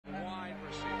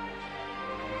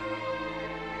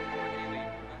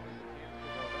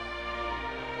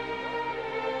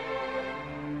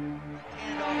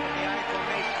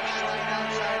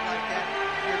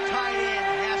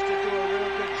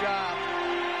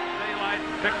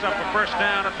picks up a first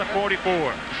down at the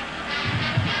 44.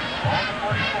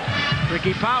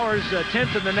 Ricky Powers,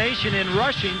 10th in the nation in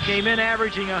rushing, came in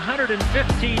averaging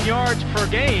 115 yards per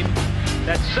game.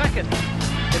 That's second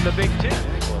in the Big Ten.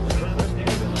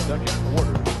 Second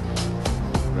quarter.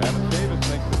 Travis Davis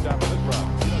makes the stop on this round.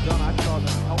 Don, I saw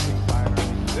them helping Byron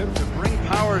to bring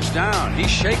Powers down. He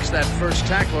shakes that first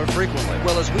tackler frequently.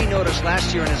 Well, as we noticed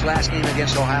last year in his last game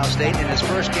against Ohio State and his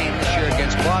first game this year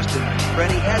against Boston,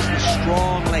 Brent, he has the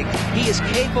strong leg. He is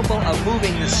capable of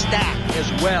moving the stack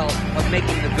as well, of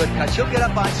making the good cuts. He'll get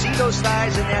up on, see those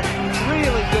thighs in there,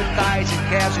 really good thighs and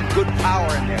calves and good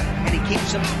power in there, and he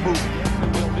keeps them moving.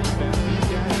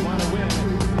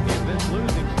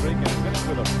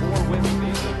 With a 4-win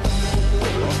season.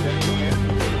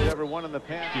 Ever won in the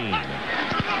past. Ricky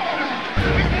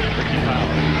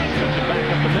Powers puts it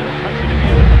back up the middle, cuts it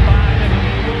again at the 5, and he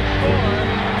will score.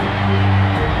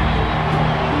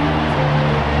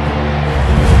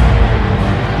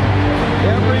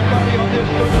 Everybody on this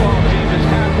football team is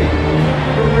happy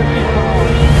for Ricky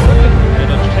Powers. And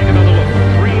let's take another look.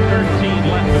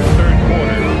 3:13 left in the third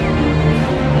quarter.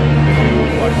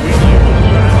 What we know from the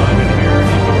sideline and here is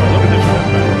the run. Look at this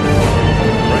quarterback.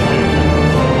 Right there.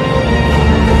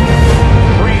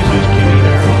 Freezes Keenan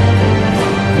Harris.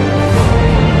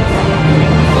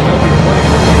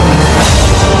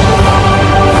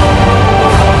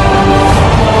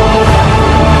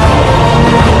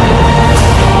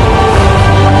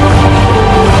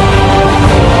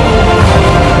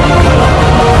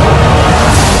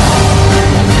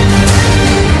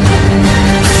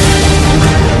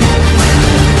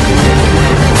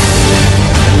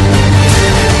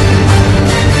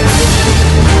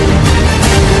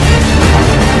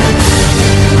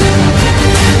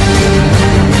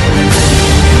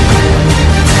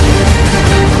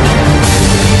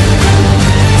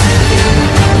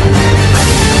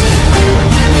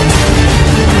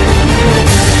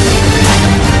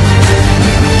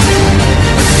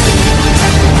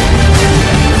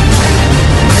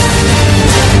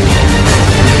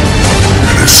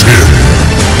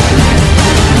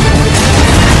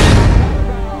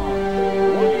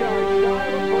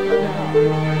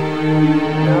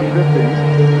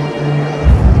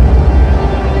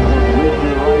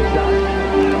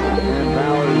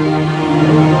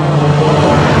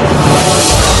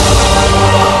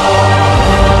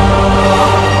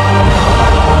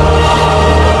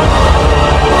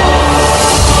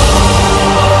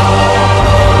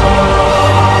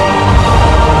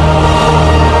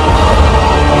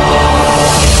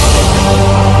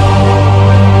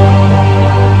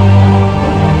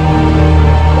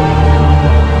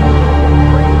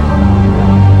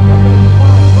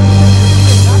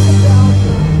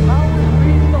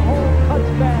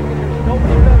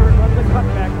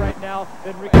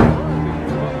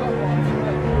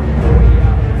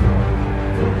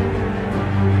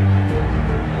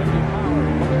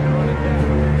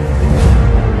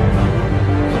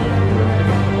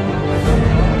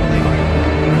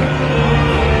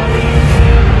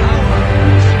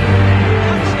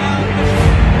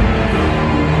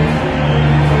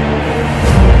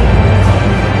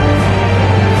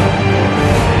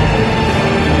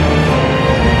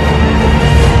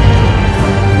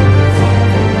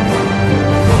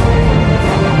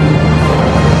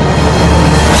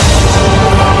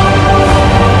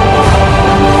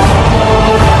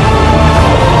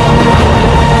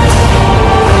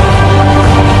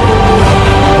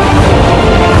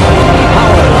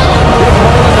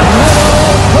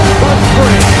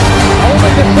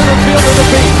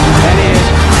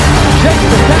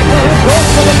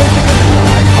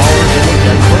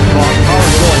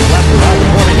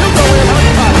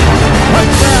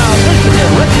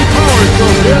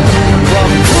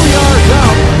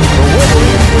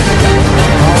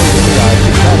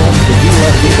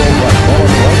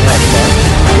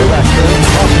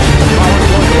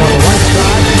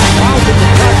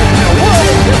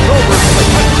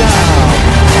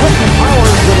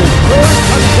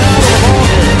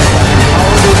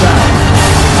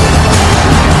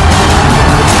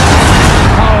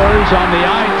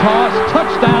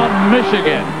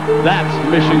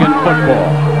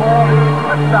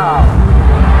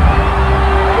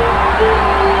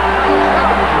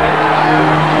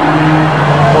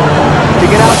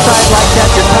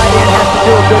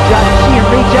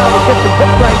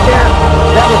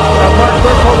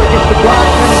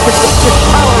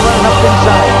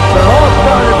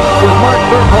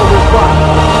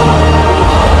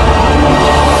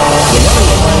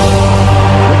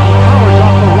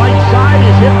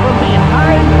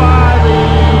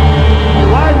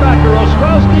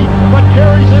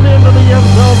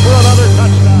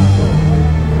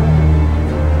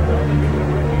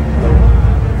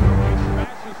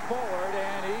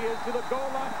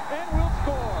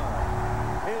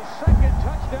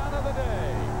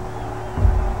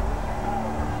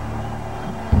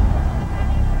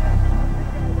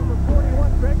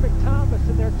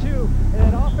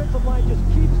 offensive line just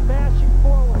keeps mashing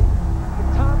forward. If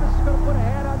Thomas is going to put a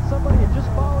hat on somebody and just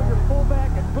follow your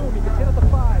fullback, and boom, he gets hit at the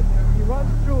 5. He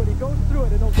runs through it, he goes through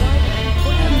it, and those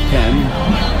and 10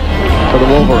 for the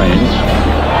Wolverines.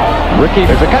 Ricky,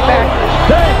 there's a cutback.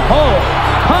 Big hole.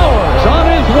 Powers on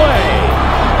his way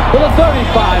to the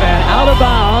 35 and out of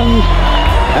bounds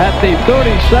at the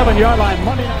 37-yard line.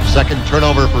 Monday night. Second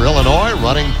turnover for Illinois.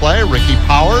 Running play. Ricky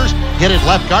Powers hit it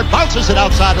left guard. Bounces it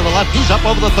outside to the left. He's up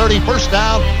over the 30. First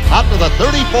down. Out to the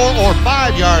 34 or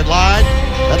 5-yard line.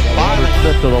 That's 5.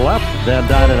 Smith to the left. Van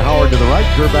Dyne and Howard to the right.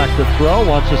 Gerback to throw.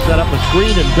 Wants to set up a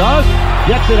screen and does.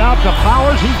 Gets it out to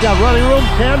Powers. He's got running room.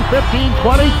 10, 15,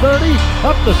 20, 30.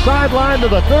 Up the sideline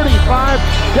to the 35.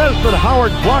 Desmond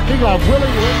Howard blocking on Willie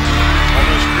Lynch.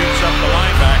 Almost creeps up the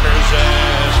linebackers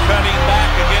as cutting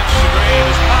back against the grain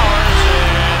is Powers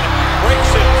and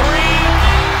breaks it free.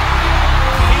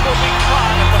 He will be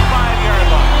caught at the 5-yard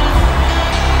line.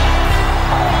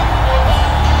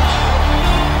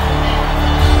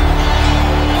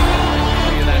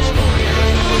 Look at that story.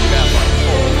 Here's the first half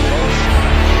unfold.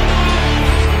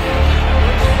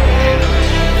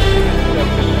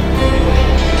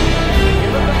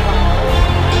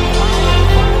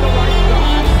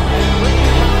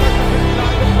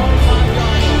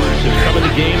 Coming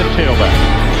to gain of tailback.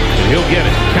 And he'll get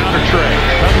it. Counter tray.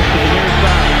 Comes to the near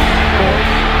side.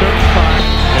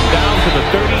 35 and down to the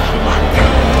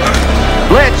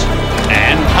 32. Blitz.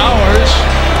 And Powers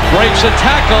breaks a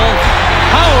tackle.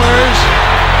 Powers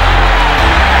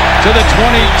to the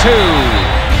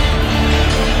 22.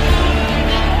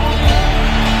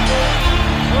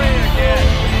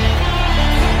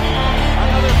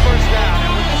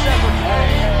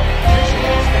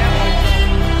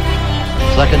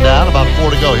 Second down, about 4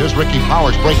 to go. Here's Ricky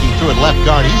Powers breaking through at left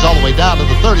guard. He's all the way down to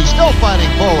the 30, still fighting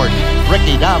forward.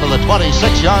 Ricky down to the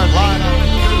 26-yard line.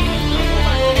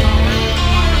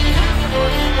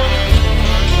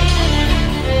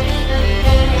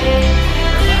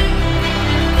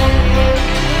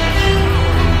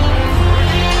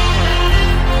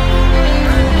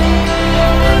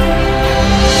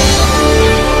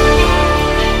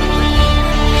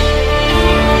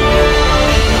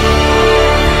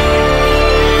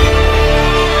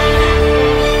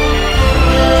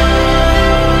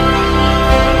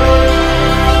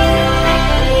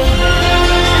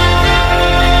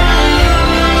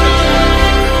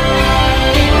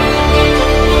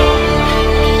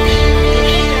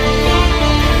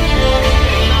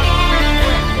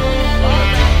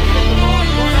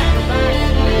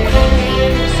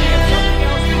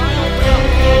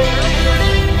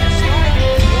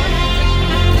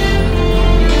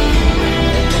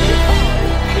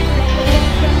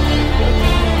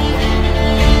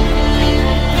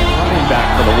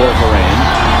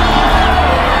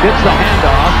 Gets the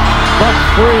handoff, busts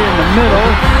free in the middle.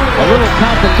 A little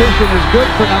competition is good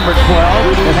for number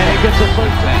 12, and then he gets a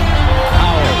first down.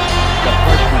 Howard, the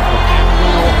freshman from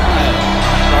Akron, Ohio,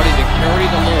 starting to carry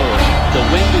the load. The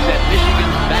wind is at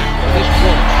Michigan's back for this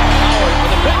quarter. Howard with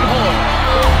a big hole.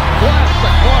 Blasts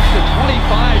across the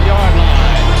 25-yard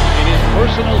line. In his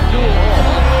personal duel,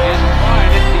 is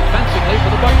trying it defensively for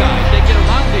the Buckeyes. They get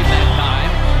around him that time,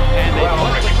 and they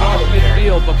bust across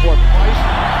midfield before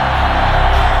Price.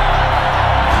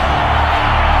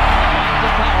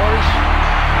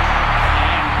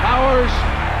 Powers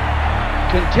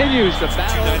continues to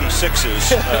battle.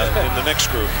 296s in the next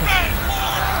group.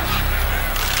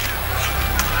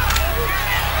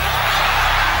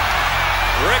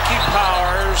 Ricky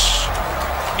Powers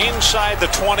inside the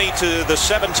 20 to the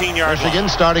 17-yard line. Michigan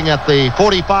starting at the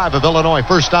 45 of Illinois.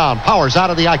 First down. Powers out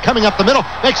of the eye, coming up the middle,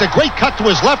 makes a great cut to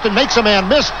his left and makes a man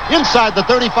miss. Inside the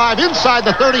 35, inside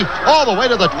the 30, all the way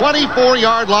to the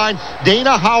 24-yard line.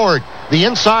 Dana Howard, the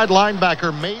inside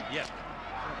linebacker, made. Yes.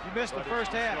 You missed the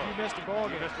first half. You missed the ball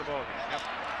game. Yep.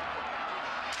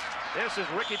 This is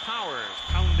Ricky Powers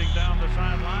pounding down the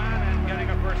sideline and getting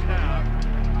a first down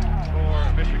for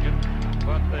Michigan.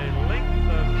 But the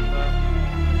length of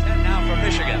 10 now for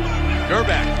Michigan.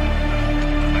 Gerback.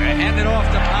 They hand it off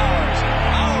to Powers.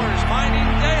 Powers finding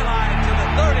daylight to the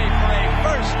 30 for a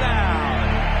first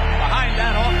down. Behind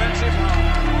that offensive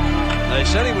line. They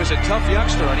said he was a tough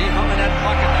youngster, and he hung in that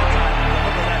pocket that time to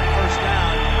deliver that first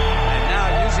down. And now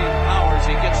using Powers,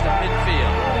 he gets to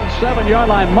midfield. 7-yard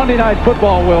line, Monday Night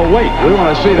Football will wait. We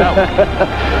want to see that one.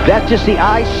 That's just the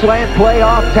eye slant play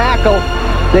off tackle.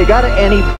 They got it, and he